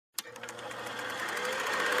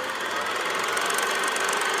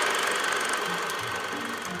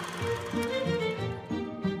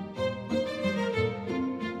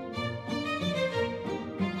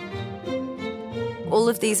all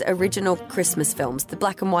of these original Christmas films, the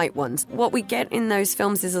black and white ones, what we get in those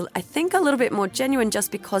films is, I think, a little bit more genuine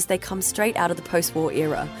just because they come straight out of the post-war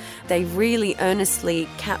era. They really earnestly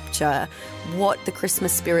capture what the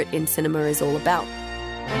Christmas spirit in cinema is all about.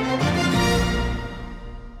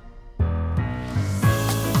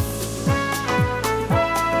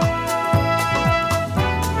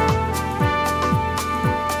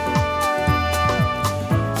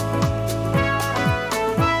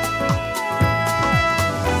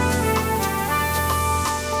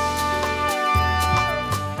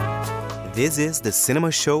 This is the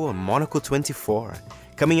Cinema Show on Monaco 24.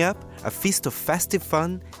 Coming up, a feast of festive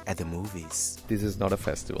fun at the movies. This is not a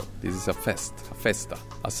festival. This is a festa,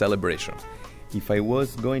 a celebration. If I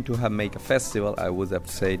was going to make a festival, I would have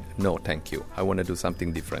said, no, thank you. I want to do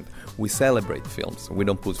something different. We celebrate films. We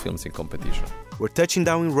don't put films in competition. We're touching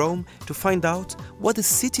down in Rome to find out what the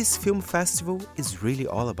city's film festival is really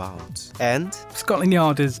all about. And Scotland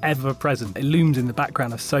Yard is ever present. It looms in the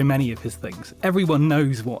background of so many of his things. Everyone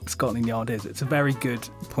knows what Scotland Yard is. It's a very good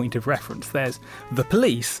point of reference. There's the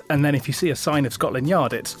police, and then if you see a sign of Scotland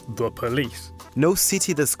Yard, it's the police. No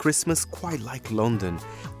city does Christmas quite like London.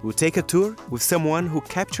 We'll take a tour with someone who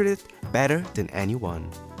captured it better than anyone,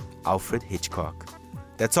 Alfred Hitchcock.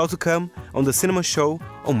 That's all to come on the Cinema Show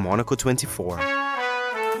on Monaco 24.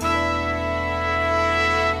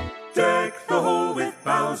 Deck the hall with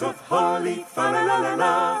boughs of holly,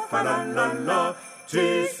 fa-la-la-la-la, fa-la-la-la.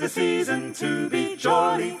 'Tis the season to be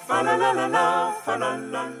jolly, fa-la-la-la-la,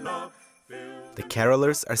 fa-la-la-la. The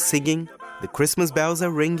carolers are singing, the Christmas bells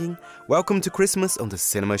are ringing. Welcome to Christmas on the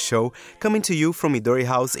Cinema Show, coming to you from Midori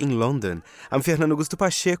House in London. I'm Fernando Augusto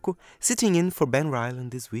Pacheco, sitting in for Ben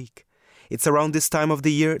Ryland this week. It's around this time of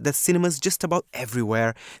the year that cinemas just about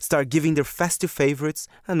everywhere start giving their festive favorites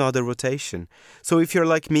another rotation. So if you're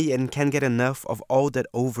like me and can't get enough of all that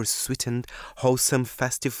over-sweetened, wholesome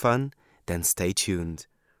festive fun, then stay tuned.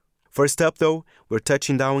 First up, though, we're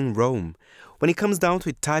touching down in Rome. When it comes down to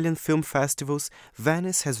Italian film festivals,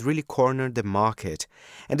 Venice has really cornered the market.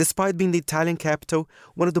 And despite being the Italian capital,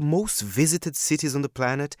 one of the most visited cities on the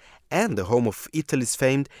planet, and the home of Italy's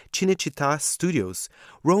famed Cinecittà studios,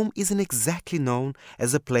 Rome isn't exactly known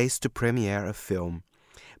as a place to premiere a film.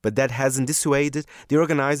 But that hasn't dissuaded the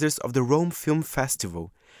organizers of the Rome Film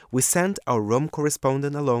Festival. We sent our Rome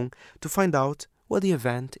correspondent along to find out what the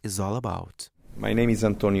event is all about. My name is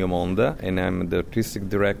Antonio Monda, and I'm the artistic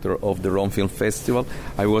director of the Rome Film Festival.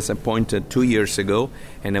 I was appointed 2 years ago,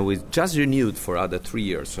 and I was just renewed for other 3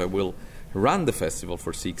 years, so I will run the festival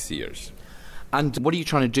for 6 years. And what are you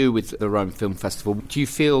trying to do with the Rome Film Festival? Do you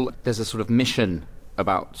feel there's a sort of mission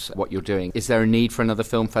about what you're doing? Is there a need for another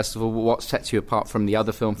film festival? What sets you apart from the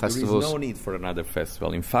other film festivals? There is no need for another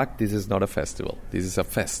festival. In fact, this is not a festival. This is a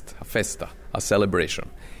festa, a celebration.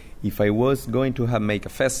 If I was going to make a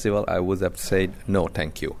festival, I would have said, no,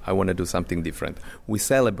 thank you. I want to do something different. We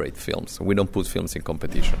celebrate films. We don't put films in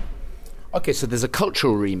competition. Okay, so there's a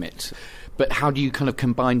cultural remit. But how do you kind of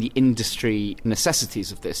combine the industry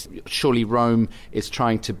necessities of this? Surely Rome is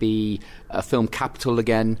trying to be a film capital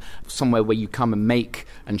again, somewhere where you come and make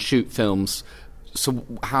and shoot films. So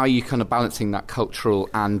how are you kind of balancing that cultural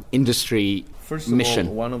and industry First mission?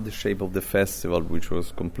 of all, one of the shape of the festival, which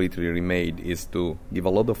was completely remade, is to give a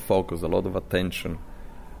lot of focus, a lot of attention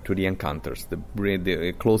to the encounters,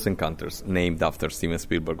 the close encounters, named after Steven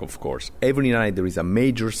Spielberg, of course. Every night there is a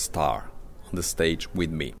major star on the stage with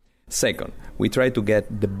me. Second, we try to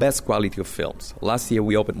get the best quality of films. Last year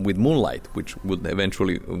we opened with Moonlight, which would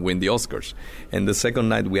eventually win the Oscars. And the second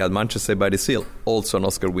night we had Manchester by the Sea, also an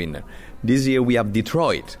Oscar winner. This year we have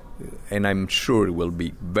Detroit, and I'm sure it will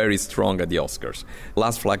be very strong at the Oscars.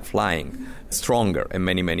 Last Flag Flying, Stronger, and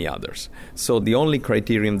many, many others. So the only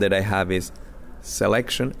criterion that I have is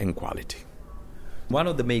selection and quality. One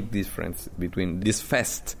of the main differences between this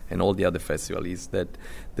fest and all the other festivals is that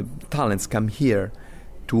the talents come here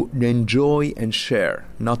to enjoy and share,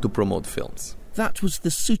 not to promote films. That was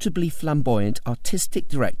the suitably flamboyant artistic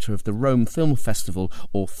director of the Rome Film Festival,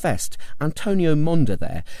 or Fest, Antonio Monda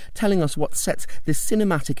there, telling us what sets this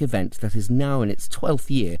cinematic event that is now in its 12th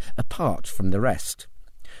year apart from the rest.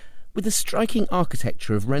 With the striking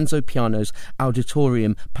architecture of Renzo Piano's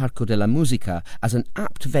Auditorium Parco della Musica as an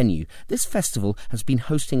apt venue, this festival has been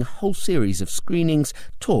hosting a whole series of screenings,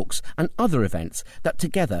 talks and other events that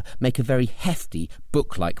together make a very hefty,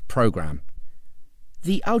 book-like programme.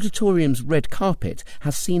 The auditorium's red carpet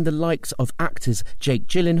has seen the likes of actors Jake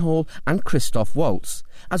Gyllenhaal and Christoph Waltz,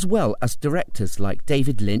 as well as directors like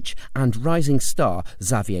David Lynch and rising star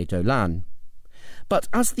Xavier Dolan. But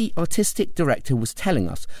as the artistic director was telling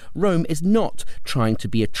us, Rome is not trying to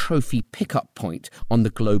be a trophy pickup point on the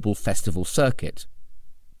global festival circuit.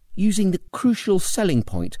 using the crucial selling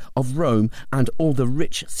point of Rome and all the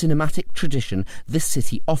rich cinematic tradition this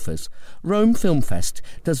city offers, Rome Film Fest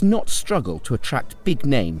does not struggle to attract big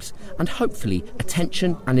names and hopefully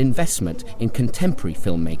attention and investment in contemporary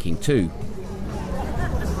filmmaking too.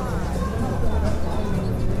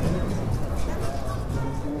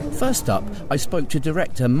 First up, I spoke to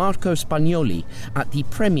director Marco Spagnoli at the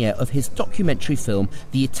premiere of his documentary film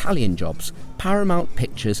The Italian Jobs, Paramount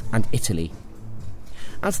Pictures and Italy.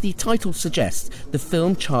 As the title suggests, the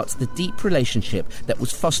film charts the deep relationship that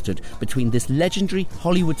was fostered between this legendary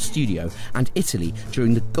Hollywood studio and Italy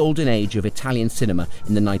during the golden age of Italian cinema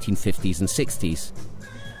in the 1950s and 60s.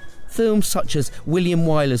 Films such as William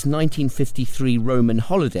Wyler's 1953 Roman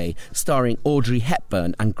Holiday, starring Audrey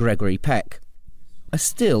Hepburn and Gregory Peck. A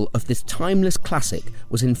still of this timeless classic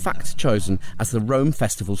was in fact chosen as the Rome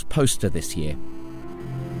Festival's poster this year.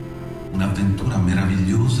 Un'avventura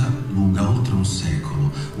meravigliosa lunga oltre un secolo,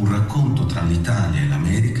 un racconto tra l'Italia e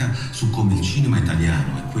l'America su come il cinema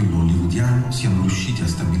italiano e quello hollywoodiano siano riusciti a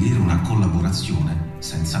stabilire una collaborazione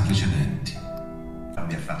senza precedenti.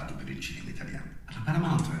 Abbia fatto per il cinema italiano. La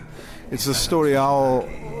Paramount. It's a story how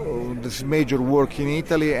this major work in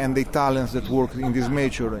Italy and the Italians that work in this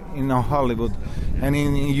major in Hollywood and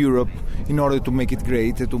in Europe in order to make it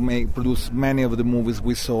great, to produce many of the movies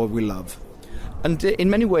we saw, we love. And in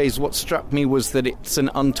many ways, what struck me was that it's an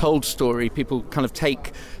untold story. People kind of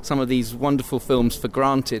take some of these wonderful films for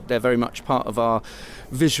granted. They're very much part of our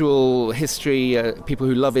visual history, people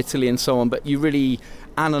who love Italy and so on, but you really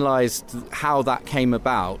analysed how that came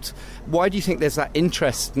about. Why do you think there's that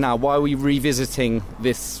interest now? Why are we revisiting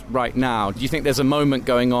this right now? Do you think there's a moment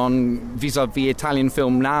going on vis-a-vis Italian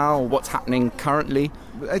film now? What's happening currently?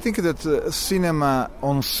 I think that cinema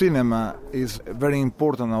is very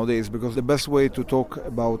important nowadays, because the best way to talk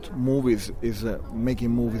about movies is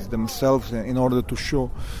making movies themselves in order to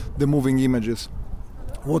show the moving images.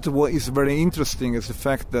 What is very interesting is the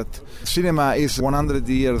fact that cinema is 100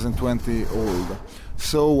 years and 20 old.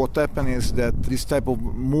 So what happened is that this type of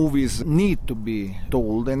movies need to be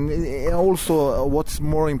told, and also what's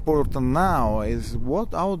more important now is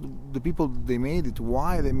how the people they made it,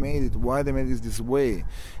 why they made it this way,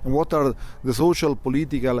 and what are the social,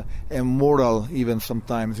 political, and moral, even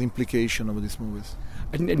sometimes, implications of these movies.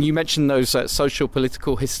 And you mentioned those social,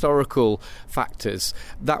 political, historical factors.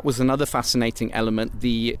 That was another fascinating element,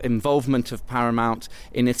 the involvement of Paramount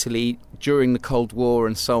in Italy during the Cold War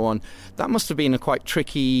and so on. That must have been a quite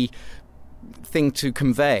tricky thing to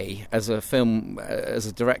convey as a film, as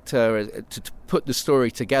a director, to put the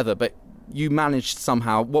story together. But you managed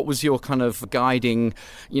somehow. What was your kind of guiding,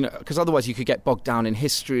 because otherwise you could get bogged down in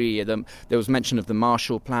history. There was mention of the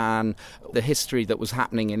Marshall Plan, the history that was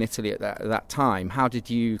happening in Italy at that time. How did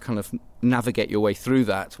you kind of navigate your way through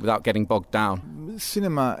that without getting bogged down?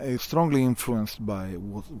 Cinema is strongly influenced by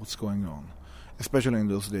what's going on, especially in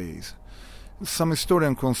those days. Some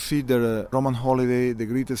historians consider Roman Holiday the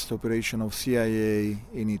greatest operation of CIA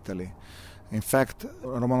in Italy. In fact,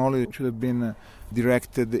 Roman Holiday should have been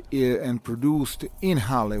directed and produced in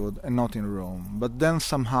Hollywood and not in Rome. But then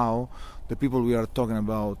somehow the people we are talking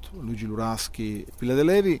about, Luigi Luraschi, Pila De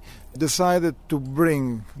Levi, decided to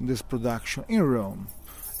bring this production in Rome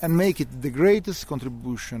and make it the greatest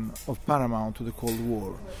contribution of Paramount to the Cold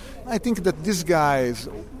War. I think that these guys,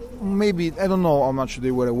 maybe, I don't know how much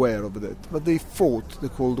they were aware of that, but they fought the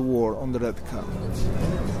Cold War on the red carpet.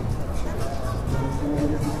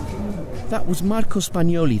 That was Marco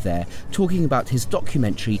Spagnoli there, talking about his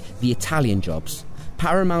documentary The Italian Jobs,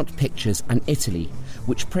 Paramount Pictures and Italy,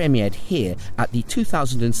 which premiered here at the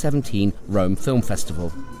 2017 Rome Film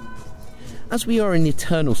Festival. As we are an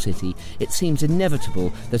eternal city, it seems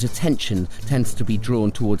inevitable that attention tends to be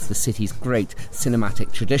drawn towards the city's great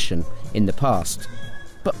cinematic tradition in the past.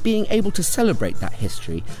 But being able to celebrate that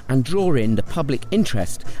history and draw in the public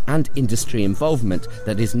interest and industry involvement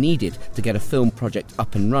that is needed to get a film project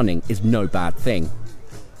up and running is no bad thing.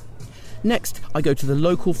 Next, I go to the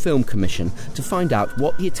local film commission to find out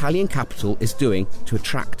what the Italian capital is doing to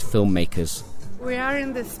attract filmmakers. We are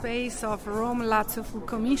in the space of Rome Lazio Film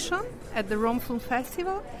Commission at the Rome Film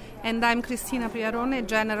Festival, and I'm Cristina Priarone,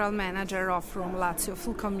 General Manager of Rome Lazio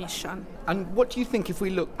Film Commission. And what do you think, if we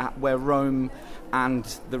look at where Rome and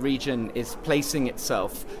the region is placing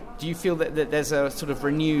itself, do you feel that there's a sort of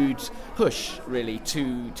renewed push, really,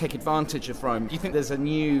 to take advantage of Rome? Do you think there's a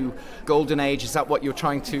new golden age? Is that what you're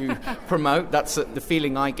trying to promote? That's the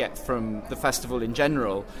feeling I get from the festival in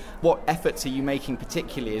general. What efforts are you making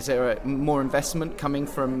particularly? Is there more investment coming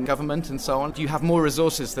from government and so on? Do you have more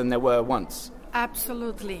resources than there were once?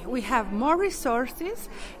 Absolutely. We have more resources,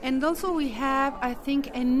 and also we have, I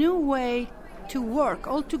think, a new way to work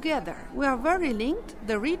all together. We are very linked,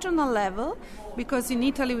 the regional level, because in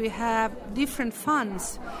Italy we have different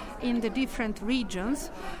funds in the different regions.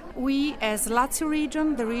 We, as Lazio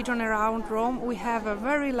region, the region around Rome, we have a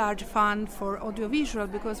very large fund for audiovisual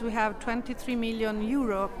because we have 23 million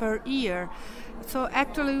euro per year. So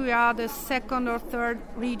actually we are the second or third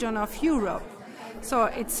region of Europe. So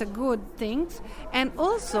it's a good thing. And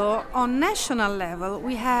also on national level,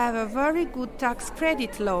 we have a very good tax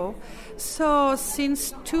credit law. So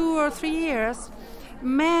since 2 or 3 years,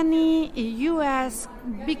 many U.S.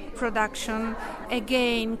 big production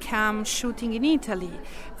again come shooting in Italy.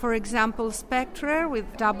 For example, Spectre with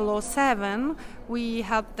 007, we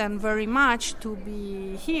helped them very much to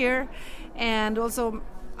be here, and also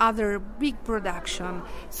other big production.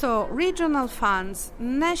 So regional funds,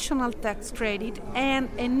 national tax credit, and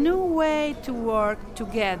a new way to work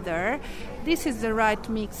together. This is the right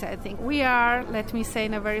mix, I think. We are, let me say,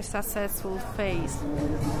 in a very successful phase.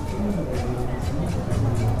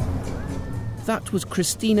 That was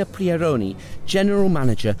Cristina Priaroni, General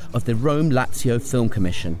Manager of the Rome Lazio Film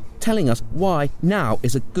Commission, telling us why now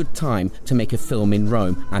is a good time to make a film in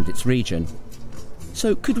Rome and its region.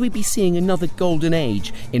 So could we be seeing another golden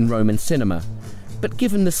age in Roman cinema? But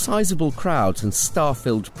given the sizable crowds and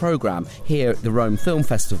star-filled programme here at the Rome Film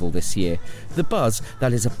Festival this year, the buzz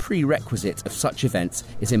that is a prerequisite of such events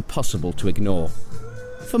is impossible to ignore.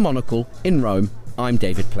 For Monocle, in Rome, I'm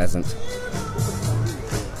David Pleasant.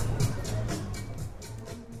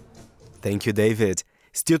 Thank you, David.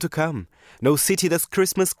 Still to come, no city does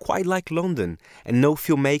Christmas quite like London, and no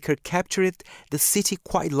filmmaker captured the city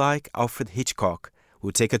quite like Alfred Hitchcock.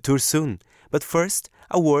 We'll take a tour soon, but first,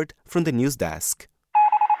 a word from the news desk.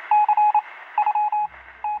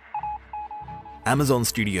 Amazon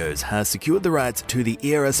Studios has secured the rights to the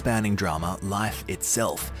era-spanning drama Life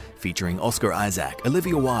Itself, featuring Oscar Isaac,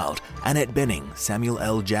 Olivia Wilde, Annette Bening, Samuel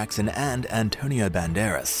L. Jackson and Antonio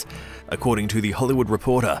Banderas. According to The Hollywood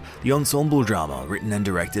Reporter, the ensemble drama, written and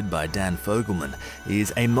directed by Dan Fogelman,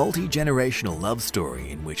 is a multi-generational love story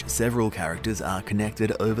in which several characters are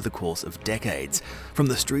connected over the course of decades, from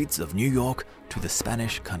the streets of New York to the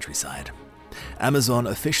Spanish countryside. Amazon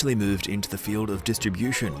officially moved into the field of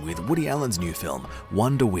distribution with Woody Allen's new film,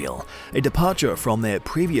 Wonder Wheel, a departure from their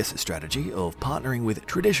previous strategy of partnering with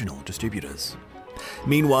traditional distributors.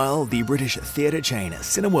 Meanwhile, the British theatre chain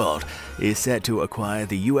Cineworld is set to acquire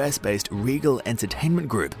the US-based Regal Entertainment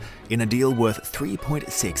Group in a deal worth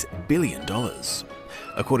 $3.6 billion.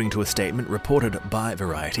 According to a statement reported by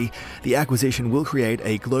Variety, the acquisition will create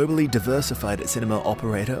a globally diversified cinema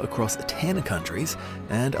operator across 10 countries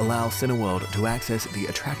and allow Cineworld to access the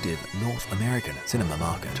attractive North American cinema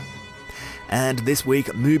market. And this week,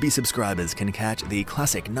 Mubi subscribers can catch the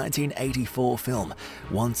classic 1984 film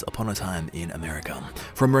Once Upon a Time in America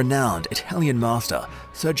from renowned Italian master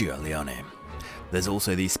Sergio Leone. There's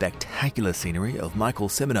also the spectacular scenery of Michael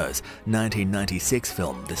Cimino's 1996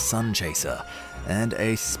 film The Sun Chaser, and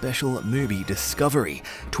a special Mubi discovery,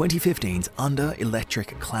 2015's Under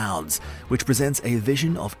Electric Clouds, which presents a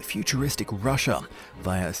vision of futuristic Russia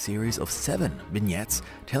via a series of 7 vignettes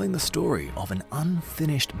telling the story of an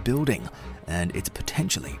unfinished building and its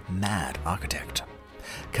potentially mad architect.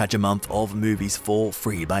 Catch a month of movies for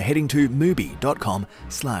free by heading to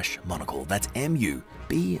mubi.com/monocle. That's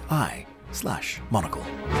MUBI/monocle.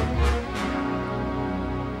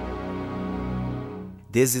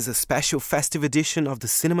 This is a special festive edition of the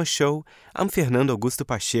Cinema Show. I'm Fernando Augusto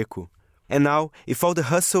Pacheco. And now, if all the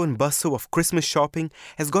hustle and bustle of Christmas shopping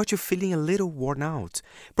has got you feeling a little worn out,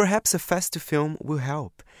 perhaps a festive film will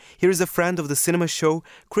help. Here is a friend of the Cinema Show,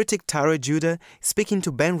 critic Tara Judah, speaking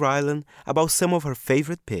to Ben Ryland about some of her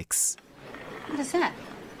favorite picks. What is that?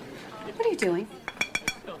 What are you doing?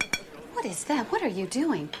 What is that? What are you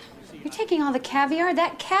doing? You're taking all the caviar?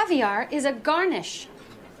 That caviar is a garnish.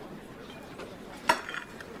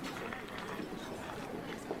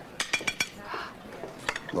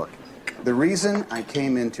 Look, the reason I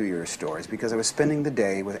came into your store is because I was spending the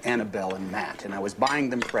day with Annabelle and Matt, and I was buying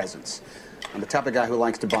them presents. I'm the type of guy who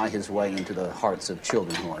likes to buy his way into the hearts of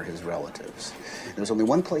children who are his relatives. There's only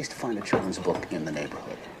one place to find a children's book in the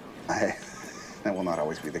neighborhood. That will not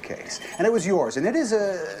always be the case. And it was yours, and it is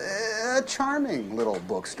a charming little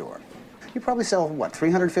bookstore. You probably sell, what,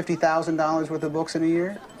 $350,000 worth of books in a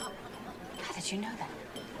year? How did you know that?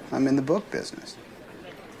 I'm in the book business.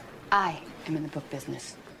 I am in the book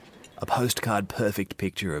business. a postcard perfect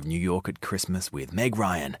picture of New York at Christmas with Meg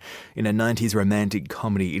Ryan. In a 90s romantic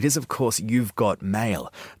comedy, it is of course You've Got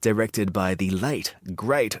Mail, directed by the late,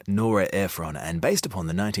 great Nora Ephron and based upon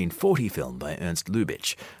the 1940 film by Ernst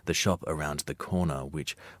Lubitsch, The Shop Around the Corner,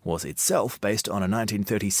 which was itself based on a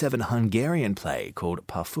 1937 Hungarian play called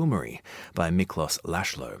Parfumery by Miklos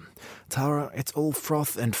Laszlo. Tara, it's all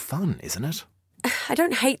froth and fun, isn't it? I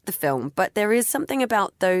don't hate the film, but there is something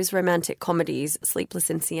about those romantic comedies, Sleepless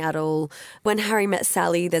in Seattle, When Harry Met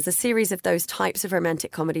Sally, there's a series of those types of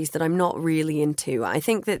romantic comedies that I'm not really into. I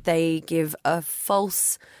think that they give a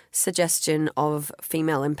false suggestion of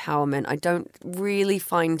female empowerment. I don't really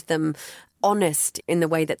find them honest in the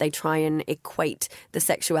way that they try and equate the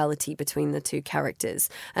sexuality between the two characters.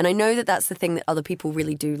 And I know that that's the thing that other people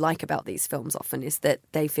really do like about these films often, is that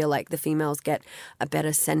they feel like the females get a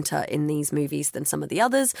better centre in these movies than some of the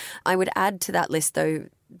others. I would add to that list, though,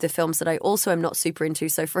 the films that I also am not super into.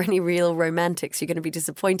 So for any real romantics, you're going to be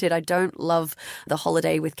disappointed. I don't love The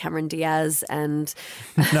Holiday with Cameron Diaz, and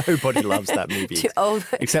nobody loves that movie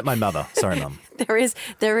except my mother. Sorry, Mum.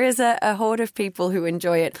 There is a horde of people who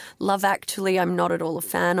enjoy it. Love Actually, I'm not at all a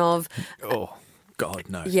fan of. Oh. God,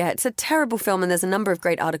 no. Yeah, it's a terrible film, and there's a number of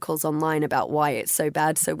great articles online about why it's so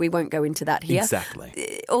bad, so we won't go into that here.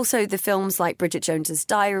 Exactly. Also, the films like Bridget Jones's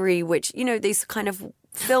Diary, which, you know, these kind of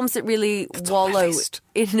films that really wallow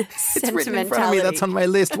in sentimentality. It's written in front of me. That's on my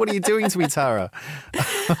list. What are you doing to me, Tara?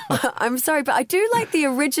 I'm sorry, but I do like the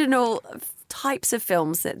original types of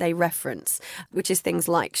films that they reference, which is things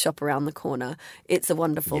like Shop Around the Corner, It's a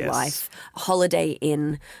Wonderful Life, Holiday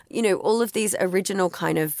Inn, you know, all of these original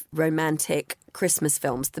kind of romantic Christmas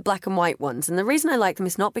films, the black and white ones. And the reason I like them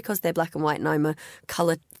is not because they're black and white and I'm a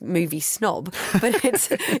colour movie snob, but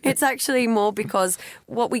it's actually more because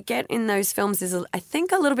what we get in those films is, I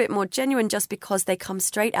think, a little bit more genuine just because they come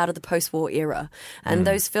straight out of the post-war era. And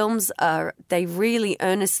those films they really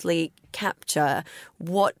earnestly capture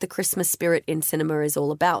what the Christmas spirit in cinema is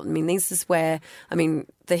all about. I mean, this is where,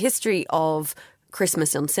 the history of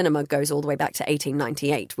Christmas on cinema goes all the way back to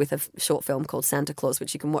 1898 with a short film called Santa Claus,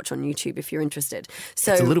 which you can watch on YouTube if you're interested.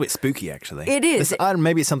 So it's a little bit spooky, actually. It is.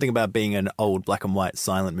 Maybe it's something about being an old black and white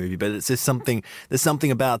silent movie, but it's just something. There's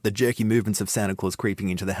something about the jerky movements of Santa Claus creeping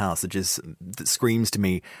into the house that screams to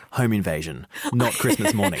me home invasion, not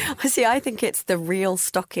Christmas morning. See, I think it's the real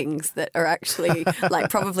stockings that are actually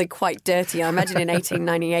probably quite dirty. I imagine in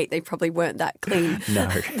 1898 they probably weren't that clean. No.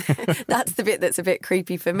 That's the bit that's a bit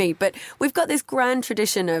creepy for me. But we've got this grand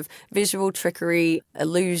tradition of visual trickery,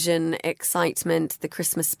 illusion, excitement, the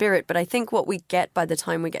Christmas spirit. But I think what we get by the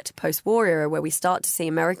time we get to post-war era, where we start to see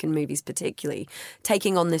American movies particularly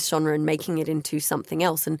taking on this genre and making it into something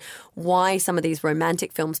else, and why some of these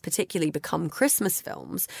romantic films particularly become Christmas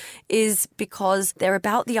films, is because they're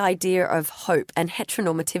about the idea of hope and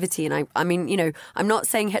heteronormativity. And I mean, you know, I'm not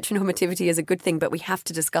saying heteronormativity is a good thing, but we have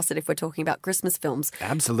to discuss it if we're talking about Christmas films.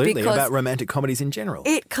 Absolutely, about romantic comedies in general.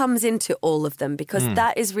 It comes into all of them, because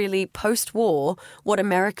that is really post-war what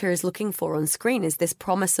America is looking for on screen, is this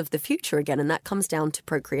promise of the future again, and that comes down to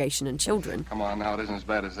procreation and children. Come on now, it isn't as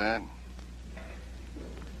bad as that.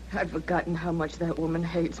 I'd forgotten how much that woman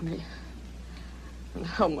hates me, and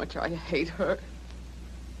how much I hate her.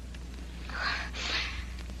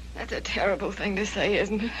 That's a terrible thing to say,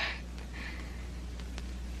 isn't it?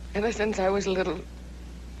 Ever since I was little,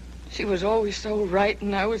 she was always so right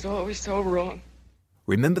and I was always so wrong.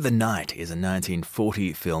 Remember the Night is a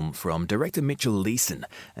 1940 film from director Mitchell Leeson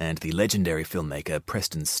and the legendary filmmaker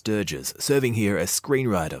Preston Sturges, serving here as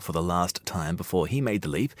screenwriter for the last time before he made the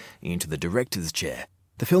leap into the director's chair.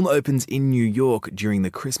 The film opens in New York during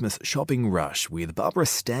the Christmas shopping rush, with Barbara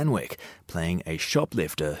Stanwyck playing a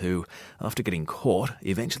shoplifter who, after getting caught,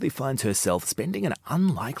 eventually finds herself spending an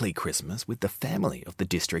unlikely Christmas with the family of the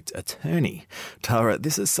district attorney. Tara,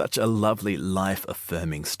 this is such a lovely,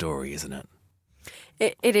 life-affirming story, isn't it?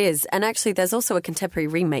 It is. And actually, there's also a contemporary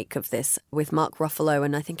remake of this with Mark Ruffalo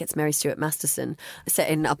and I think it's Mary Stuart Masterson, set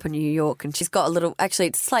in Upper New York. And she's got a little... Actually,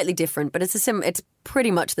 it's slightly different, but it's pretty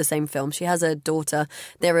much the same film. She has a daughter.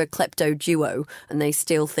 They're a klepto duo and they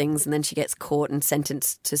steal things, and then she gets caught and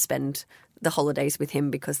sentenced to spend the holidays with him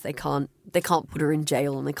because they can't put her in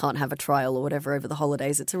jail and they can't have a trial or whatever over the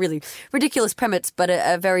holidays. It's a really ridiculous premise, but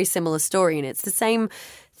a very similar story. And it's the same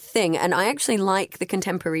thing. And I actually like the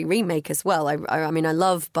contemporary remake as well. I mean, I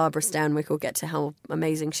love Barbara Stanwyck. We'll get to how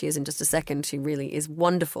amazing she is in just a second. She really is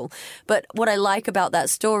wonderful. But what I like about that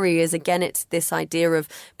story is, again, it's this idea of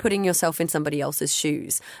putting yourself in somebody else's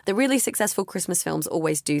shoes. The really successful Christmas films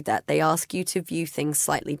always do that. They ask you to view things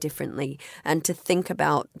slightly differently and to think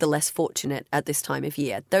about the less fortunate at this time of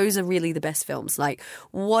year. Those are really the best films. Like,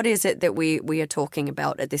 what is it that we are talking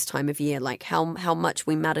about at this time of year? Like how much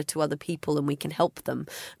we matter to other people and we can help them.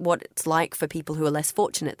 What it's like for people who are less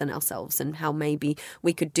fortunate than ourselves, and how maybe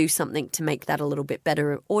we could do something to make that a little bit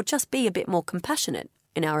better, or just be a bit more compassionate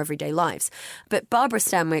in our everyday lives. But Barbara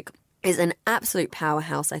Stanwyck is an absolute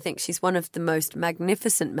powerhouse. I think she's one of the most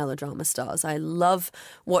magnificent melodrama stars. I love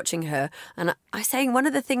watching her. And I say one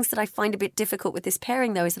of the things that I find a bit difficult with this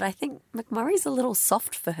pairing, though, is that I think McMurray's a little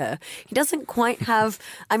soft for her. He doesn't quite have...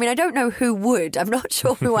 I mean, I don't know who would. I'm not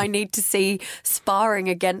sure who I need to see sparring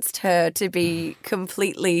against her to be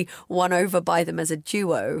completely won over by them as a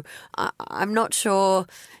duo. I'm not sure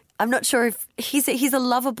if he's a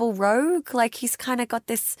lovable rogue. Like, he's kind of got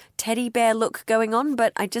this teddy bear look going on,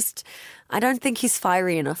 but I don't think he's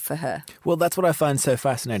fiery enough for her. Well, that's what I find so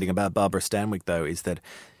fascinating about Barbara Stanwyck, though, is that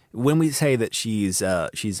when we say that she's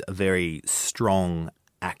a very strong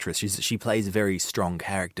actress, she plays very strong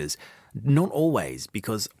characters. Not always,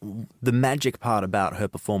 because the magic part about her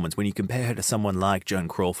performance, when you compare her to someone like Joan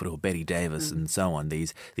Crawford or Bette Davis and so on,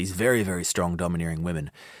 these very, very strong, domineering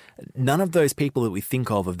women, none of those people that we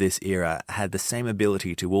think of this era had the same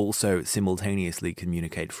ability to also simultaneously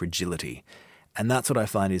communicate fragility. And that's what I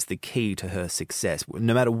find is the key to her success.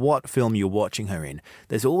 No matter what film you're watching her in,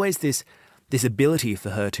 there's always this ability for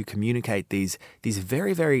her to communicate these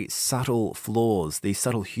very, very subtle flaws, these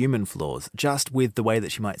subtle human flaws, just with the way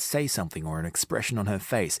that she might say something or an expression on her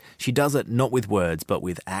face. She does it not with words, but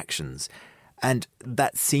with actions. And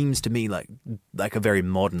that seems to me like a very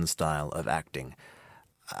modern style of acting.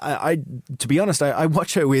 To be honest, I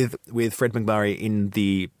watch her with Fred MacMurray in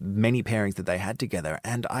the many pairings that they had together,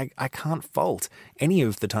 and I can't fault any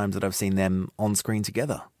of the times that I've seen them on screen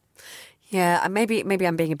together. Yeah, maybe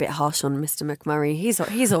I'm being a bit harsh on Mr. MacMurray. He's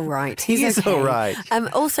all right. He's okay. All right.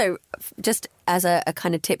 Also, just as a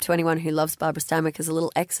kind of tip to anyone who loves Barbara Stanwyck as a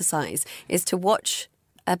little exercise, is to watch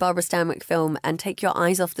a Barbara Stanwyck film and take your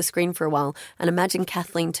eyes off the screen for a while and imagine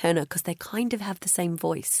Kathleen Turner, because they kind of have the same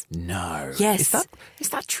voice. No. Yes. Is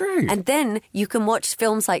that true? And then you can watch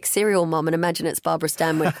films like Serial Mom and imagine it's Barbara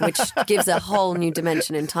Stanwyck, which gives a whole new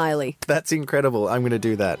dimension entirely. That's incredible. I'm going to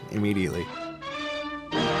do that immediately.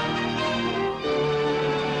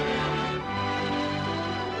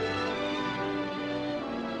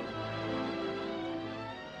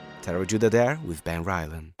 Tara Judah there with Ben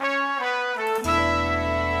Ryland.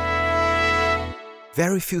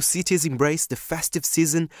 Very few cities embrace the festive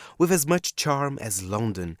season with as much charm as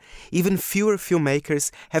London. Even fewer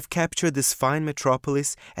filmmakers have captured this fine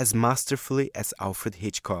metropolis as masterfully as Alfred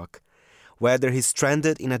Hitchcock. Whether he's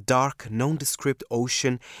stranded in a dark, nondescript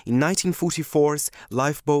ocean in 1944's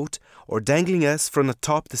Lifeboat, or dangling us from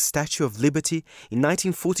atop the Statue of Liberty in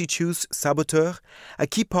 1942's Saboteur, a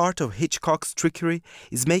key part of Hitchcock's trickery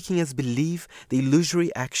is making us believe the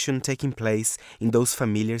illusory action taking place in those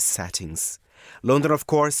familiar settings. London, of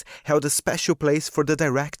course, held a special place for the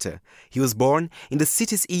director. He was born in the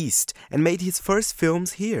city's east and made his first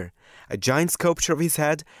films here. A giant sculpture of his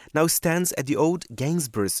head now stands at the old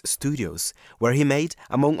Gainsborough's studios, where he made,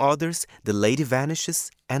 among others, The Lady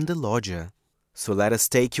Vanishes and The Lodger. So let us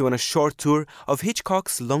take you on a short tour of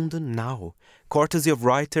Hitchcock's London now, courtesy of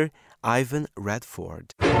writer Ivan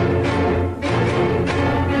Redford.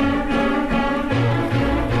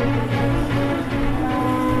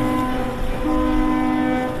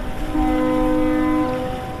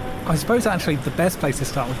 I suppose actually the best place to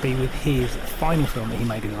start would be with his final film that he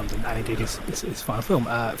made in London, and he did his final film,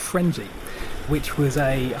 Frenzy, which was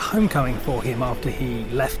a homecoming for him after he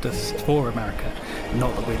left us for America.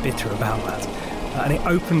 Not that we're bitter about that. And it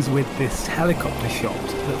opens with this helicopter shot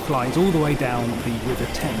that flies all the way down the River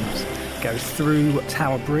Thames, goes through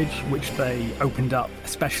Tower Bridge, which they opened up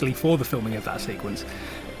especially for the filming of that sequence.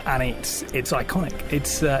 And it's iconic.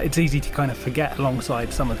 It's easy to kind of forget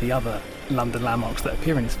alongside some of the other London landmarks that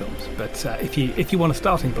appear in his films. But if you want a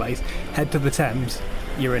starting place, head to the Thames.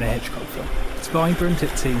 You're in a Hitchcock film. It's vibrant.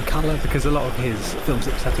 It's in colour, because a lot of his films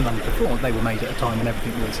that were set in London before, they were made at a time when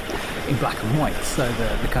everything was in black and white. So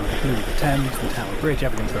the kind of blue of the Thames, the Tower Bridge,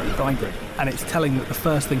 everything's very vibrant. And it's telling that the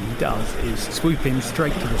first thing he does is swoop in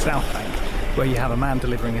straight to the South Bank where you have a man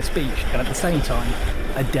delivering a speech, and at the same time,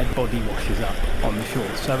 a dead body washes up on the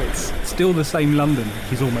shore. So it's still the same London,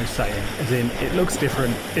 he's almost saying, as in, it looks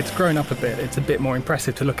different, it's grown up a bit, it's a bit more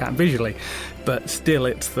impressive to look at visually, but still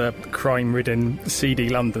it's the crime-ridden, seedy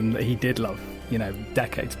London that he did love,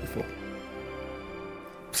 decades before.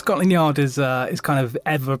 Scotland Yard is kind of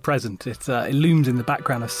ever-present. It looms in the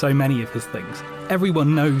background of so many of his things.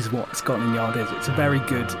 Everyone knows what Scotland Yard is. It's a very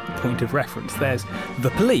good point of reference. There's the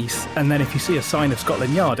police, and then if you see a sign of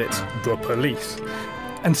Scotland Yard, it's the police.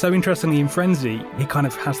 And so interestingly, in Frenzy, he kind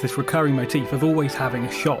of has this recurring motif of always having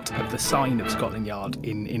a shot of the sign of Scotland Yard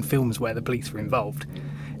in films where the police are involved.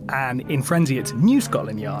 And in Frenzy, it's New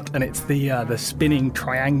Scotland Yard, and it's the spinning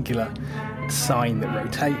triangular sign that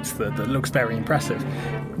rotates that looks very impressive.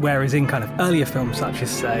 Whereas in kind of earlier films, such as,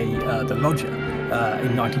 say, The Lodger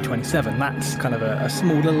in 1927, that's kind of a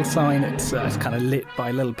small little sign. It's kind of lit by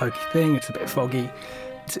a little pokey thing. It's a bit foggy.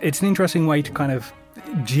 It's an interesting way to kind of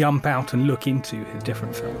jump out and look into his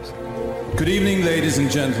different films. Good evening, ladies and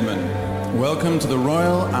gentlemen. Welcome to the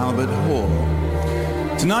Royal Albert Hall.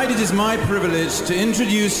 Tonight it is my privilege to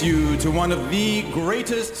introduce you to one of the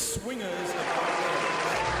greatest swingers.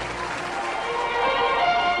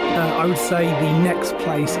 I would say the next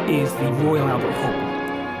place is the Royal Albert Hall.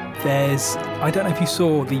 I don't know if you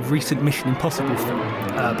saw the recent Mission Impossible film,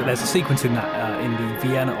 but there's a sequence in that in the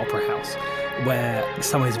Vienna Opera House where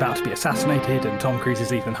someone is about to be assassinated and Tom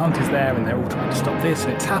Cruise's Ethan Hunt is there and they're all trying to stop this,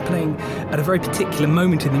 and it's happening at a very particular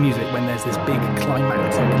moment in the music when there's this big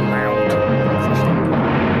climactic loud crescendo.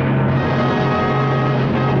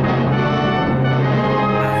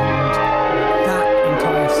 And that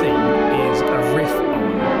entire scene is a riff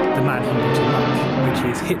on The Man Who Knew Too Much, which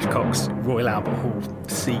is Hitchcock's Royal Albert Hall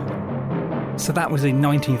scene. So that was in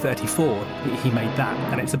 1934 he made that,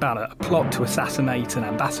 and it's about a plot to assassinate an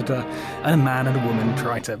ambassador, and a man and a woman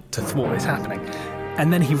try to thwart this happening.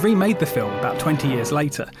 And then he remade the film about 20 years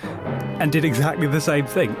later and did exactly the same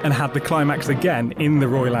thing and had the climax again in the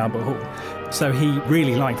Royal Albert Hall. So he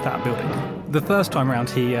really liked that building. The first time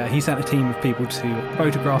around, he sent a team of people to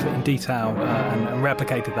photograph it in detail and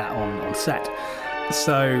replicated that on set.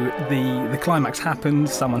 So the climax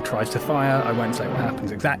happens, someone tries to fire, I won't say what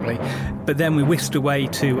happens exactly, but then we're whisked away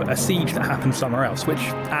to a siege that happens somewhere else, which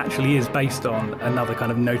actually is based on another kind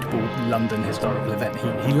of notable London historical event.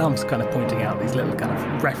 He loves kind of pointing out these little kind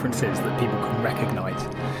of references that people can recognise.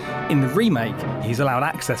 In the remake, he's allowed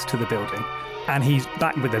access to the building, and he's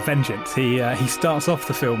back with a vengeance. He starts off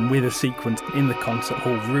the film with a sequence in the concert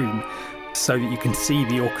hall room, so that you can see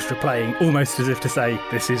the orchestra playing, almost as if to say,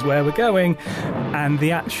 this is where we're going. And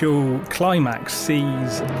the actual climax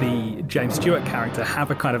sees the James Stewart character have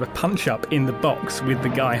a kind of a punch-up in the box with the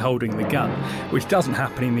guy holding the gun, which doesn't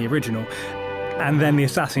happen in the original. And then the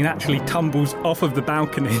assassin actually tumbles off of the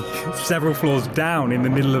balcony several floors down in the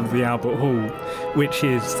middle of the Albert Hall, which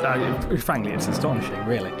is, frankly, it's astonishing,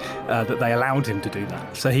 really, that they allowed him to do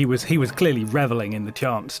that. So he was clearly revelling in the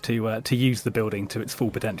chance to use the building to its full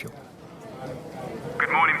potential. Good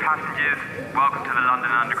morning, passengers. Welcome to the London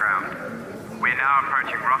Underground. We're now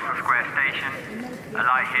approaching Russell Square Station.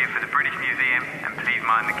 Alight here for the British Museum, and please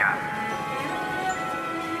mind the gap.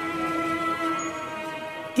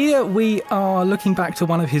 Here we are looking back to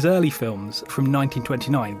one of his early films from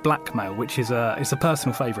 1929, Blackmail, which is a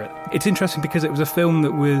personal favourite. It's interesting because it was a film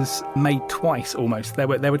that was made twice almost. There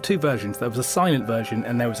were two versions. There was a silent version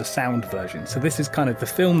and there was a sound version. So this is kind of the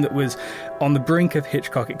film that was on the brink of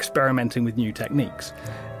Hitchcock experimenting with new techniques.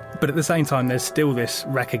 But at the same time, there's still this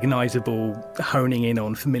recognisable honing in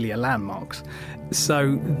on familiar landmarks.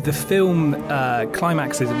 So the film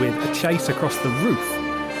climaxes with a chase across the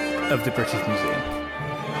roof of the British Museum,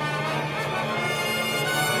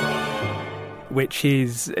 which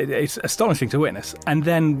it's astonishing to witness. And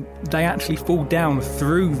then they actually fall down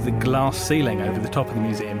through the glass ceiling over the top of the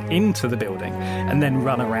museum into the building and then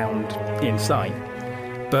run around inside.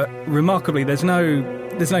 But remarkably, there's no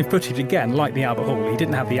footage, again, like the Albert Hall. He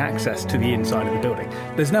didn't have the access to the inside of the building.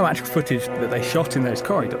 There's no actual footage that they shot in those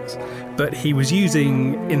corridors. But he was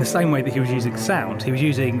using, in the same way that he was using sound, he was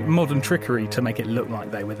using modern trickery to make it look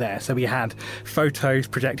like they were there. So he had photos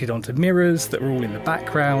projected onto mirrors that were all in the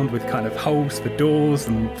background with kind of holes for doors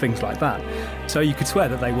and things like that. So you could swear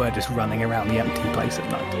that they were just running around the empty place at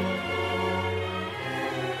night.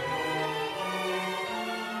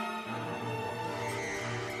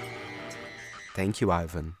 Thank you,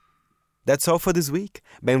 Ivan. That's all for this week.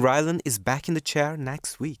 Ben Ryland is back in the chair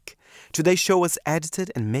next week. Today's show was edited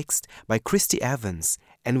and mixed by Christy Evans,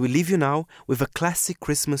 And we leave you now with a classic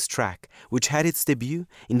Christmas track, which had its debut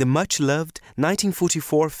in the much-loved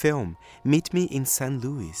 1944 film, Meet Me in St.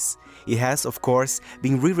 Louis. It has, of course,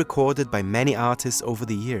 been re-recorded by many artists over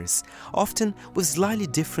the years, often with slightly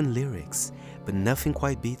different lyrics, but nothing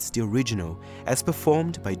quite beats the original, as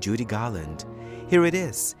performed by Judy Garland. Here it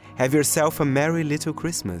is. Have yourself a merry little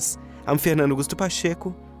Christmas. I'm Fernando Augusto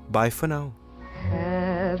Pacheco. Bye for now.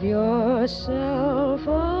 Have yourself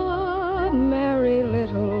a merry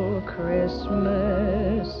little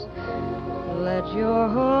Christmas. Let your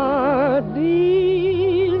heart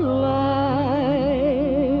be light.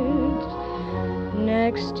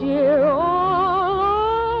 Next year